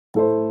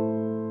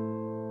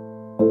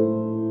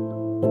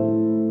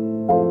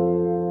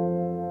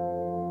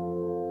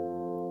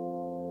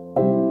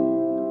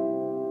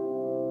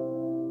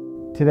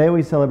Today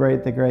we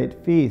celebrate the great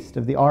feast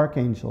of the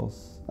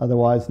Archangels,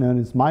 otherwise known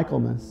as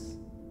Michaelmas.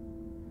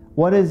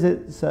 What is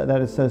it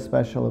that is so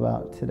special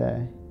about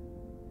today?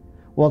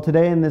 Well,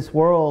 today in this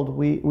world,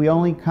 we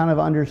only kind of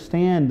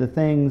understand the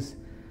things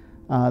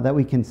that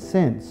we can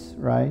sense,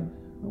 right?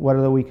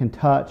 Whether we can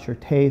touch or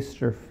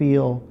taste or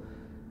feel.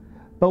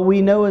 But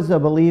we know as a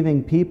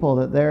believing people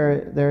that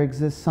there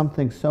exists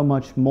something so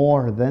much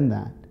more than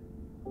that.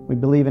 We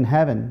believe in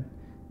heaven.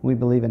 We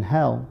believe in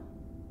hell.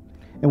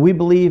 And we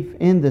believe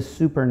in this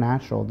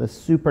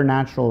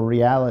supernatural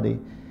reality.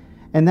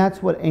 And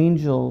that's what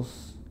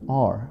angels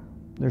are.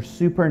 They're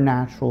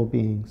supernatural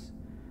beings,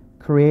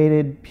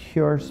 created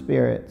pure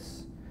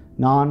spirits,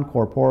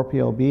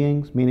 non-corporeal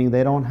beings, meaning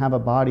they don't have a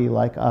body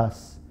like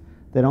us.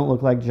 They don't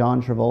look like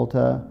John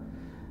Travolta.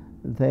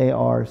 They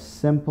are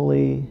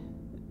simply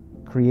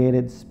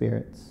created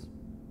spirits.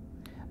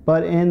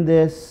 But in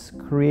this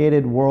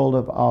created world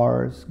of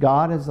ours,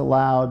 God has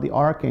allowed the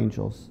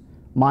archangels,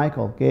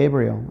 Michael,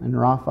 Gabriel, and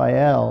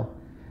Raphael,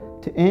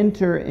 to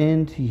enter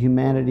into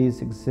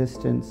humanity's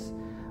existence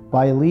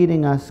by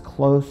leading us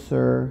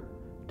closer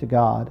to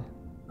God.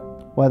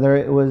 Whether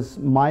it was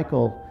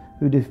Michael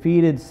who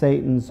defeated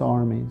Satan's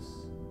armies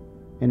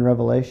in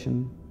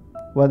Revelation,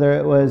 whether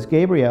it was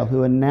Gabriel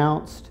who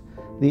announced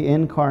the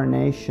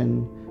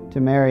incarnation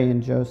to Mary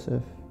and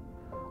Joseph,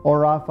 or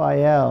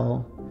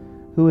Raphael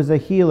who was a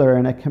healer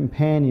and a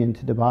companion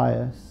to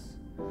Tobias.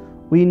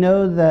 We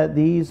know that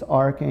these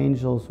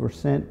archangels were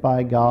sent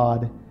by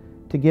God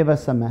to give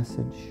us a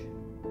message,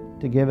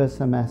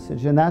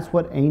 and that's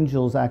what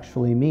angels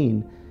actually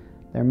mean.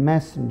 They're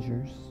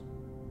messengers.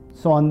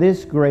 So on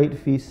this great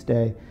feast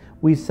day,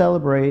 we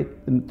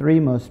celebrate the three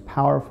most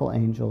powerful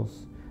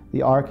angels,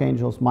 the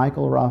archangels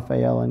Michael,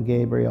 Raphael, and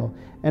Gabriel,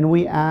 and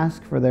we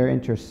ask for their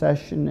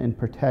intercession and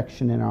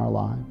protection in our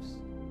lives.